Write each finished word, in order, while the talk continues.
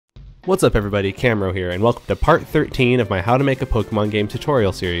What's up everybody, Camro here, and welcome to part 13 of my How to Make a Pokemon Game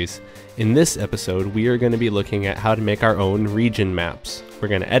tutorial series. In this episode, we are going to be looking at how to make our own region maps. We're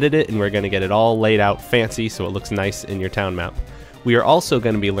going to edit it and we're going to get it all laid out fancy so it looks nice in your town map. We are also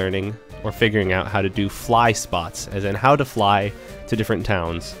going to be learning or figuring out how to do fly spots, as in how to fly to different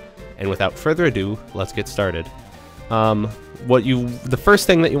towns. And without further ado, let's get started. The first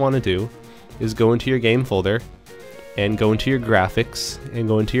thing that you want to do is go into your game folder and go into your graphics and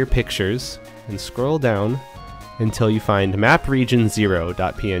go into your pictures and scroll down until you find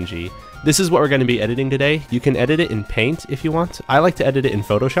mapRegion0.png. This is what we're going to be editing today. You can edit it in Paint if you want. I like to edit it in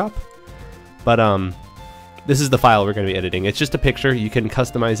Photoshop, but this is the file we're going to be editing. It's just a picture. You can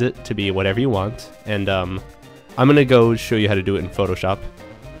customize it to be whatever you want, and I'm going to go show you how to do it in Photoshop,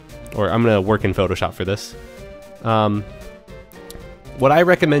 or I'm going to work in Photoshop for this. What I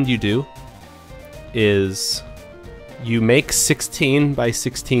recommend you do is you make 16 by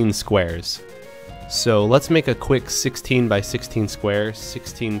 16 squares. So let's make a quick 16 by 16 square,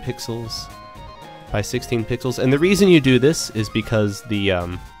 16 pixels by 16 pixels. And the reason you do this is because the, let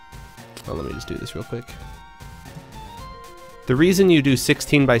me just do this real quick. The reason you do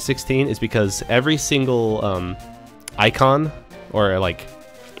 16 by 16 is because every single icon, or like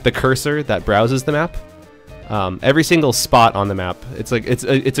the cursor that browses the map, every single spot on the map, it's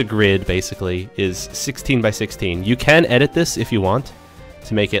a grid basically, is 16 by 16. You can edit this if you want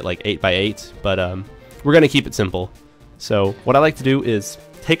to make it like 8 by 8, but we're gonna keep it simple. So what I like to do is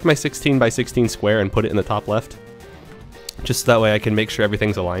take my 16 by 16 square and put it in the top left, just so that way I can make sure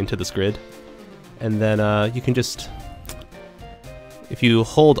everything's aligned to this grid. And then you can just, if you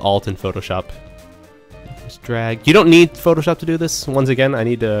hold Alt in Photoshop, just drag. You don't need Photoshop to do this. Once again, I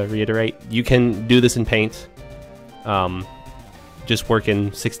need to reiterate, you can do this in Paint. Just work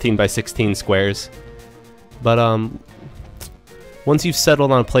in 16 by 16 squares. But once you've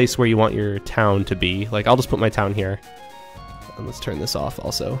settled on a place where you want your town to be, like I'll just put my town here. And let's turn this off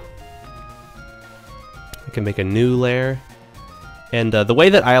also. I can make a new layer. And the way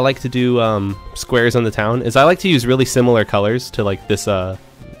that I like to do squares on the town is I like to use really similar colors to like this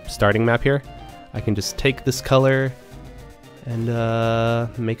starting map here. I can just take this color and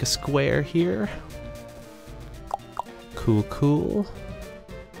make a square here. Cool, cool.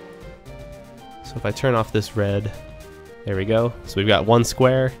 So if I turn off this red, there we go. So we've got one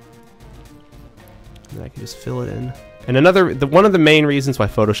square, and I can just fill it in. And one of the main reasons why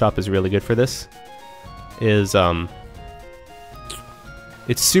Photoshop is really good for this is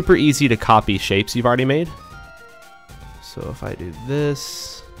it's super easy to copy shapes you've already made. So if I do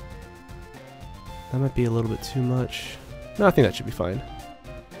this, that might be a little bit too much. No, I think that should be fine.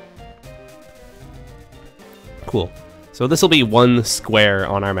 Cool. So this will be one square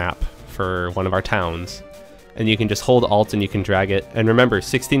on our map for one of our towns. And you can just hold Alt and you can drag it. And remember,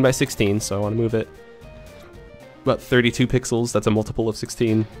 16 by 16, so I want to move it. About 32 pixels, that's a multiple of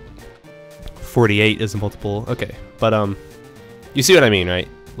 16. 48 is a multiple, okay. But you see what I mean, right?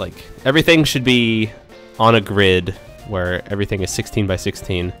 Like, everything should be on a grid where everything is 16 by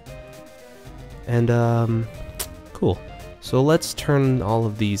 16. And cool. So let's turn all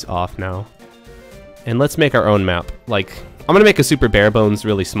of these off now. And let's make our own map. Like, I'm gonna make a super bare bones,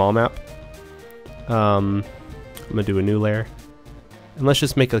 really small map. I'm gonna do a new layer. And let's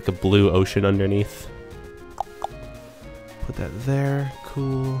just make like a blue ocean underneath. Put that there,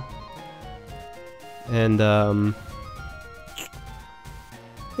 cool. And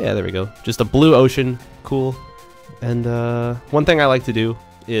yeah, there we go. Just a blue ocean, cool. And one thing I like to do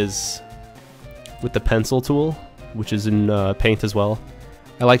is, with the pencil tool, which is in Paint as well,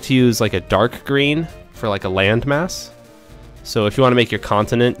 I like to use like a dark green for like a landmass. So if you want to make your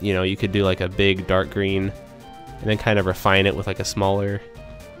continent, you know, you could do like a big dark green and then kind of refine it with like a smaller,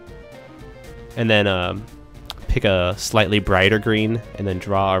 and then pick a slightly brighter green and then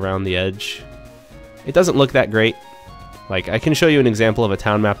draw around the edge. It doesn't look that great. Like, I can show you an example of a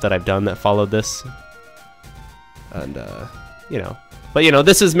town map that I've done that followed this. And you know, but you know,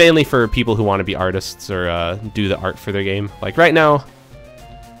 this is mainly for people who want to be artists or do the art for their game. Like right now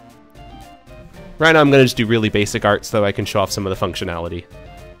I'm gonna just do really basic art so I can show off some of the functionality.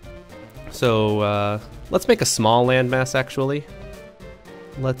 So let's make a small landmass actually.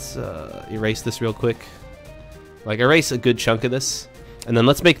 Let's erase this real quick. Like, erase a good chunk of this, and then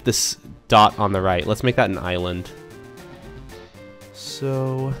let's make this dot on the right. Let's make that an island.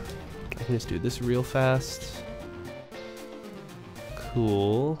 So I can just do this real fast.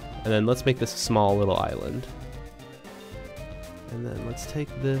 Cool. And then let's make this a small little island. And then let's take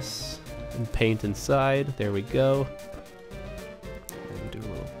this and paint inside. There we go. And do a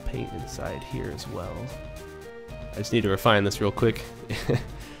little paint inside here as well. I just need to refine this real quick.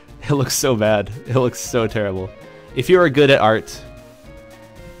 It looks so bad. It looks so terrible. If you are good at art,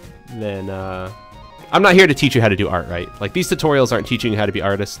 then I'm not here to teach you how to do art, right? Like, these tutorials aren't teaching you how to be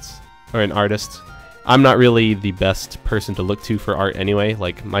artists or an artist. I'm not really the best person to look to for art anyway.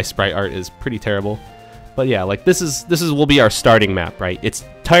 Like, my sprite art is pretty terrible. But yeah, like, this will be our starting map, right? It's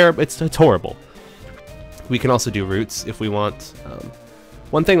horrible. We can also do roots if we want.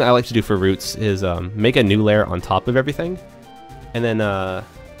 One thing that I like to do for roots is make a new layer on top of everything, and then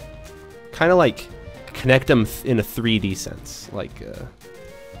kind of like connect them in a 3D sense. Like,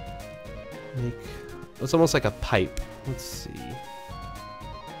 it's almost like a pipe. Let's see.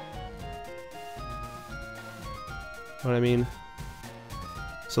 What I mean?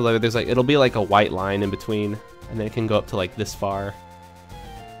 So like, there's like, it'll be like a white line in between, and then it can go up to like this far.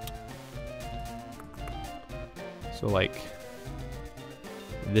 So like,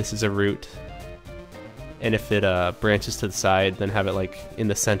 this is a root, and if it branches to the side, then have it like in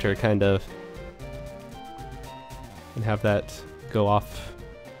the center kind of, and have that go off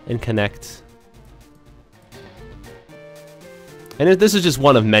and connect. And this is just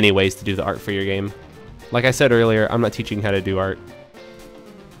one of many ways to do the art for your game. Like I said earlier, I'm not teaching how to do art.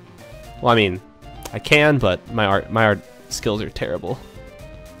 Well, I mean, I can, but my art skills are terrible.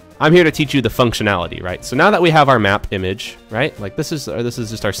 I'm here to teach you the functionality, right? So now that we have our map image, right? Like, this is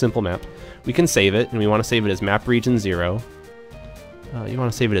just our simple map. We can save it, and we want to save it as map region 0. You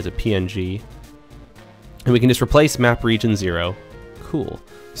want to save it as a PNG. And we can just replace map region 0. Cool.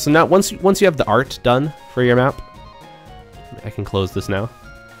 So now once you have the art done for your map, I can close this now.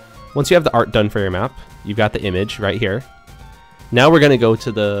 Once you have the art done for your map, you've got the image right here. Now we're going to go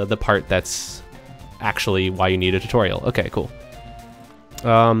to the part that's actually why you need a tutorial. Okay, cool.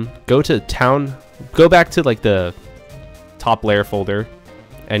 Go to town, go back to like the top layer folder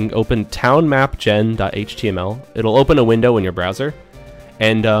and open townmapgen.html. It'll open a window in your browser,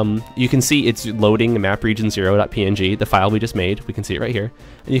 and you can see it's loading mapregion0.png, the file we just made. We can see it right here,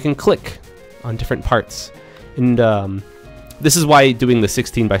 and you can click on different parts. And this is why doing the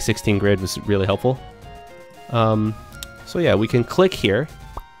 16 by 16 grid was really helpful. So yeah, we can click here,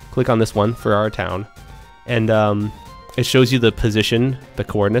 click on this one for our town, and it shows you the position, the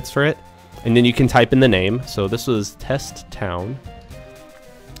coordinates for it, and then you can type in the name. So this was test town.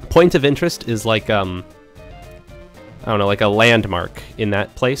 Point of interest is like, I don't know, like a landmark in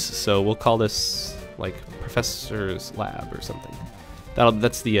that place. So we'll call this like Professor's Lab or something.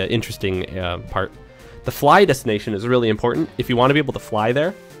 That's the interesting part. The fly destination is really important if you want to be able to fly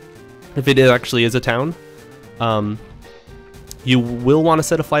there. If it actually is a town, you will want to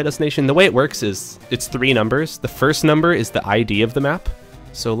set a fly destination. The way it works is it's 3 numbers. The first number is the ID of the map.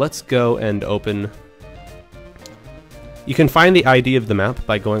 So let's go and open. You can find the ID of the map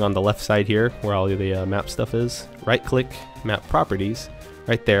by going on the left side here where all the map stuff is. Right click, map properties,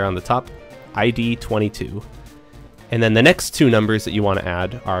 right there on the top, ID 22. And then the next 2 numbers that you want to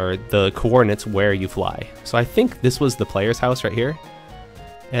add are the coordinates where you fly. So I think this was the player's house right here.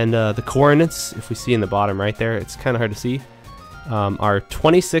 And the coordinates, if we see in the bottom right there, it's kind of hard to see, are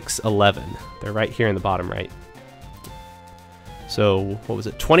 2611. They're right here in the bottom right. So what was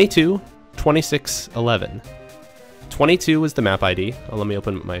it? 22, 26, 11. 22 was the map ID. Oh, let me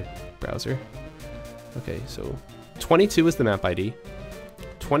open my browser. Okay, so 22 is the map ID.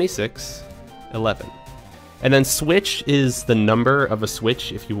 26, 11. And then switch is the number of a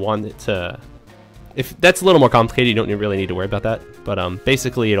switch if you want it to... If that's a little more complicated, you don't really need to worry about that. But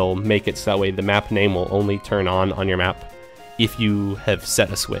basically it'll make it so that way the map name will only turn on your map if you have set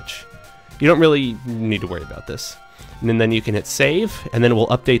a switch. You don't really need to worry about this. And then you can hit save, and then we'll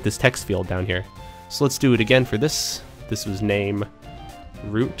update this text field down here. So let's do it again for this. This was name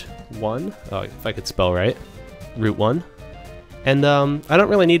route 1. Oh, if I could spell right. Route 1. And I don't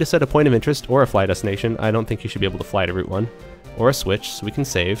really need to set a point of interest or a fly destination. I don't think you should be able to fly to Route 1 or a switch, so we can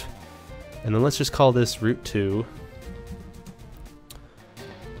save. And then let's just call this Route 2.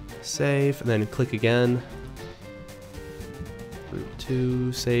 Save, and then click again. Route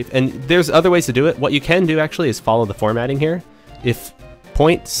 2, save. And there's other ways to do it. What you can do actually is follow the formatting here. If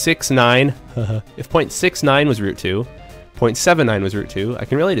 0.69, if 0.69 was Route 2, 0.79 was Route 2, I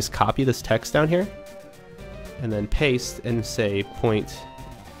can really just copy this text down here and then paste and say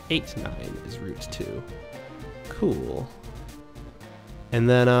 0.89 is Route 2. Cool. And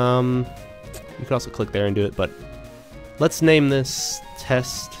then you can also click there and do it, but let's name this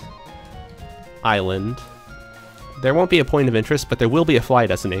Test Island. There won't be a point of interest, but there will be a fly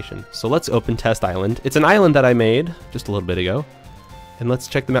destination. So let's open Test Island. It's an island that I made just a little bit ago. And let's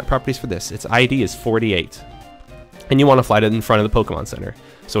check the map properties for this. Its ID is 48. And you want to fly it in front of the Pokemon Center.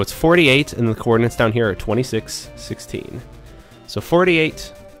 So it's 48, and the coordinates down here are 26, 16. So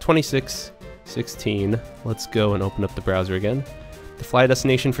 48, 26, 16. Let's go and open up the browser again. The fly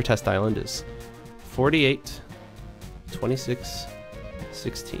destination for Test Island is 48, 26,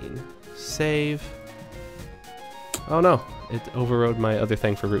 16. Save. Oh no, it overrode my other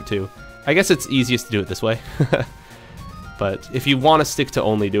thing for route 2. I guess it's easiest to do it this way. But if you want to stick to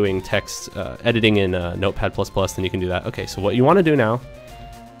only doing text editing in Notepad++, then you can do that. Okay, so what you want to do now,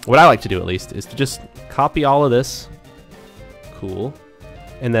 what I like to do at least, is to just copy all of this. Cool.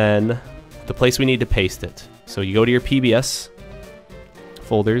 And then the place we need to paste it. So you go to your PBS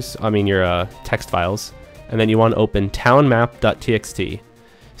folders, your text files, and then you want to open townmap.txt.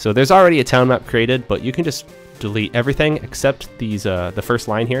 So there's already a town map created, but you can just delete everything except these the first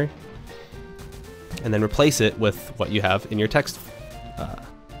line here, and then replace it with what you have in your text,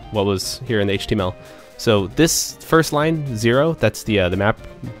 what was here in the HTML. So this first line, 0, that's the map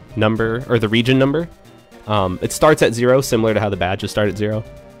number, or the region number. It starts at 0, similar to how the badges start at 0.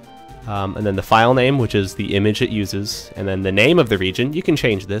 And then the file name, which is the image it uses, and then the name of the region, you can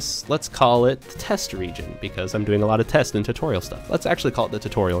change this. Let's call it the test region, because I'm doing a lot of test and tutorial stuff. Let's actually call it the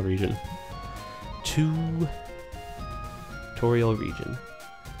tutorial region. Tutorial region.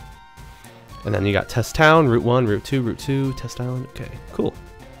 And then you got test town, route 1, route 2, test island. Okay, cool.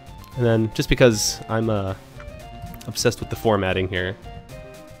 And then just because I'm obsessed with the formatting here,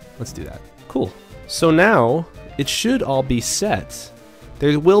 let's do that. Cool. So now it should all be set.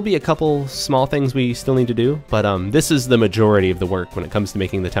 There will be a couple small things we still need to do, but this is the majority of the work when it comes to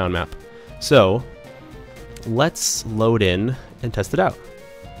making the town map. So let's load in and test it out.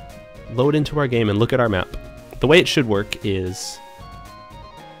 Load into our game and look at our map. The way it should work is...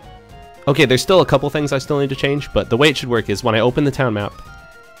 Okay, there's still a couple things I still need to change, but the way it should work is when I open the town map,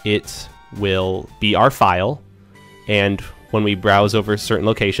 it will be our file, and when we browse over certain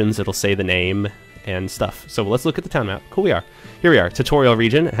locations, it'll say the name and stuff. So let's look at the town map. Cool, we are. Here we are, tutorial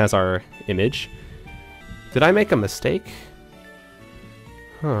region. It has our image. Did I make a mistake?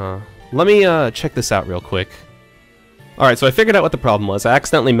 Huh. Let me check this out real quick. Alright, so I figured out what the problem was. I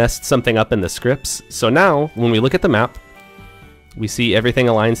accidentally messed something up in the scripts. So now, when we look at the map, we see everything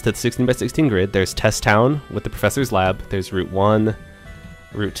aligns to the 16 by 16 grid. There's Test Town with the Professor's Lab. There's Route 1,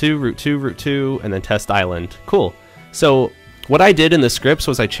 Route 2, Route 2, Route 2, and then Test Island. Cool. So what I did in the scripts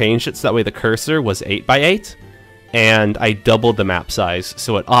was I changed it so that way the cursor was 8 by 8, and I doubled the map size,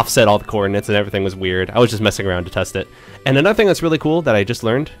 so it offset all the coordinates and everything was weird. I was just messing around to test it. And another thing that's really cool that I just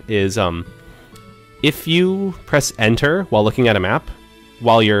learned is if you press enter while looking at a map,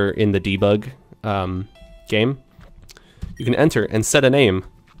 while you're in the debug game, you can enter and set a name.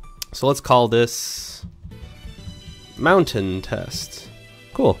 So let's call this Mountain Test.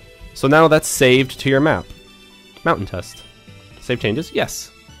 Cool. So now that's saved to your map. Mountain Test. Save changes? Yes.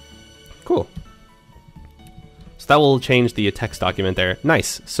 Cool. So that will change the text document there.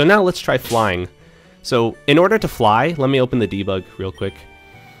 Nice. So now let's try flying. So in order to fly, let me open the debug real quick.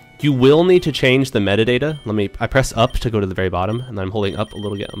 You will need to change the metadata. I press up to go to the very bottom, and then I'm holding up a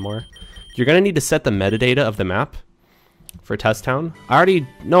little bit more. You're going to need to set the metadata of the map for Test Town.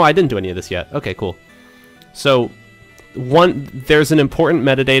 No, I didn't do any of this yet. Okay, cool. So there's an important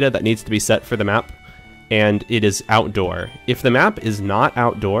metadata that needs to be set for the map, and it is outdoor. If the map is not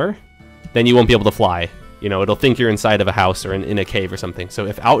outdoor, then you won't be able to fly. You know, it'll think you're inside of a house or in a cave or something. So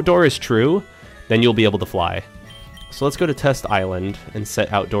if outdoor is true, then you'll be able to fly. So let's go to Test Island and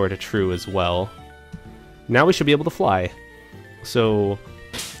set outdoor to true as well. Now we should be able to fly. So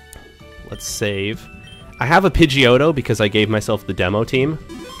let's save. I have a Pidgeotto because I gave myself the demo team.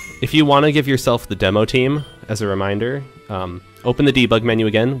 If you want to give yourself the demo team, as a reminder, open the debug menu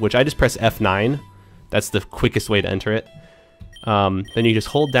again, which I just press F9. That's the quickest way to enter it. Then you just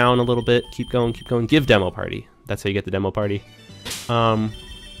hold down a little bit, keep going, give demo party. That's how you get the demo party.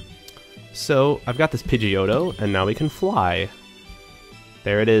 So I've got this Pidgeotto, and now we can fly.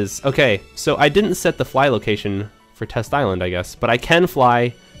 There it is. Okay, so I didn't set the fly location for Test Island, I guess, but I can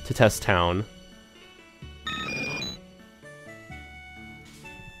fly to Test Town.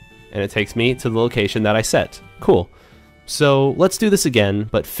 And it takes me to the location that I set. Cool. So let's do this again,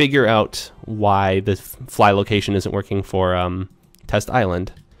 but figure out why the fly location isn't working for Test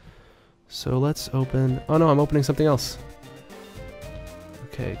Island. So let's open... Oh no, I'm opening something else.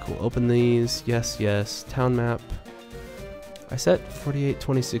 Okay, cool. Open these. Yes, yes. Town map. I set 48,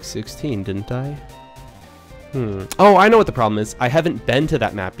 26, 16, didn't I? Oh, I know what the problem is. I haven't been to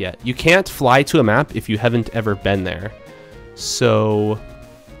that map yet. You can't fly to a map if you haven't ever been there. So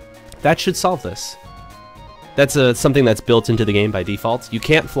that should solve this. That's something that's built into the game by default. You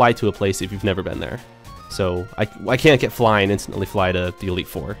can't fly to a place if you've never been there. So I can't get fly and instantly fly to the Elite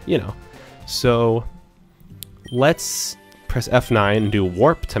Four, you know. So let's press F9 and do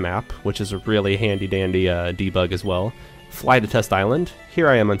warp to map, which is a really handy dandy debug as well. Fly to Test Island. Here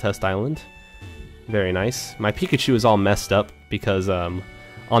I am on Test Island. Very nice. My Pikachu is all messed up because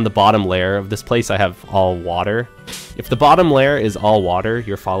on the bottom layer of this place I have all water. If the bottom layer is all water,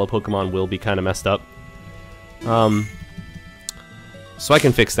 your follow Pokemon will be kind of messed up. So I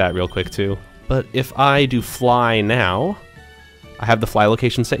can fix that real quick too. But if I do fly now, I have the fly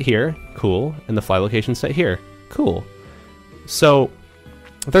location set here, cool, and the fly location set here, cool. So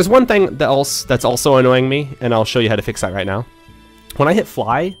there's one thing that's also annoying me, and I'll show you how to fix that right now. When I hit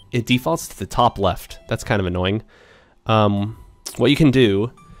fly, it defaults to the top left. That's kind of annoying. What you can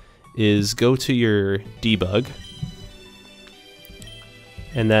do is go to your debug,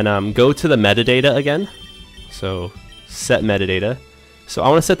 and then go to the metadata again. So set metadata. So I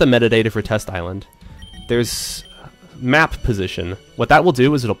want to set the metadata for Test Island. There's map position. What that will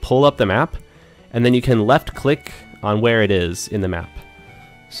do is it'll pull up the map, and then you can left click on where it is in the map.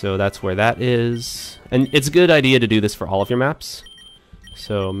 So that's where that is. And it's a good idea to do this for all of your maps.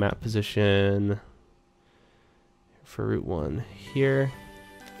 So map position for Route 1 here.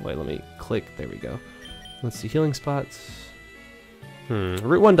 Wait, let me click. There we go. Let's see, healing spots.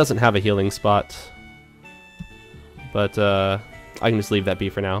 Route 1 doesn't have a healing spot, but I can just leave that be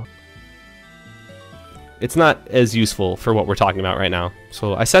for now. It's not as useful for what we're talking about right now.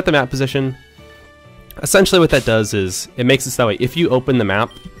 So I set the map position. Essentially what that does is it makes it so that way if you open the map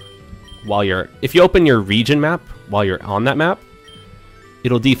if you open your region map while you're on that map,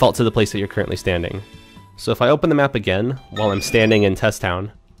 it'll default to the place that you're currently standing. So if I open the map again while I'm standing in Test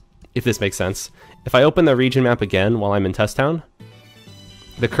Town, if this makes sense, if I open the region map again while I'm in Test Town,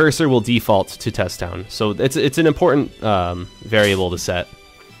 the cursor will default to Test Town. So it's an important variable to set.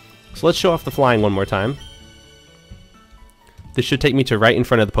 So let's show off the flying one more time. This should take me to right in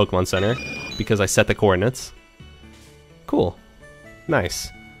front of the Pokemon Center because I set the coordinates. Cool. Nice.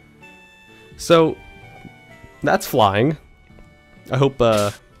 So that's flying. I hope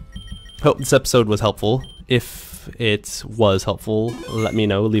this episode was helpful. If it was helpful, let me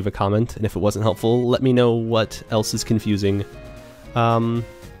know, leave a comment. And if it wasn't helpful, let me know what else is confusing. I'm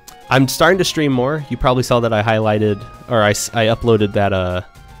starting to stream more. You probably saw that I highlighted, or I uploaded that, it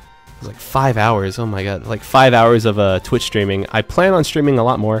was like 5 hours, oh my god, like 5 hours of Twitch streaming. I plan on streaming a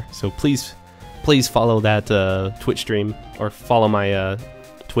lot more, so please follow that Twitch stream, or follow my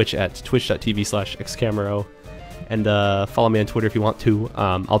Twitch at twitch.tv/xcamero, and follow me on Twitter if you want to.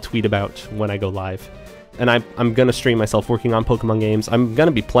 I'll tweet about when I go live. And I'm going to stream myself working on Pokemon games. I'm going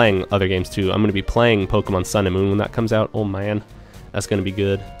to be playing other games too. I'm going to be playing Pokemon Sun and Moon when that comes out. Oh man, that's going to be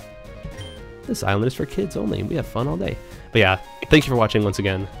good. This island is for kids only. We have fun all day. But yeah, thank you for watching once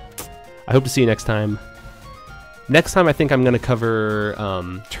again. I hope to see you next time. Next time I think I'm going to cover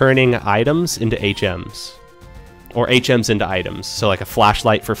turning items into HMs. Or HMs into items. So like a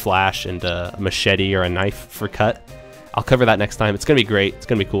flashlight for flash and a machete or a knife for cut. I'll cover that next time. It's going to be great. It's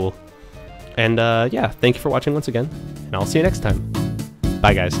going to be cool. And yeah, thank you for watching once again, and I'll see you next time.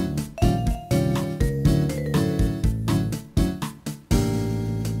 Bye, guys.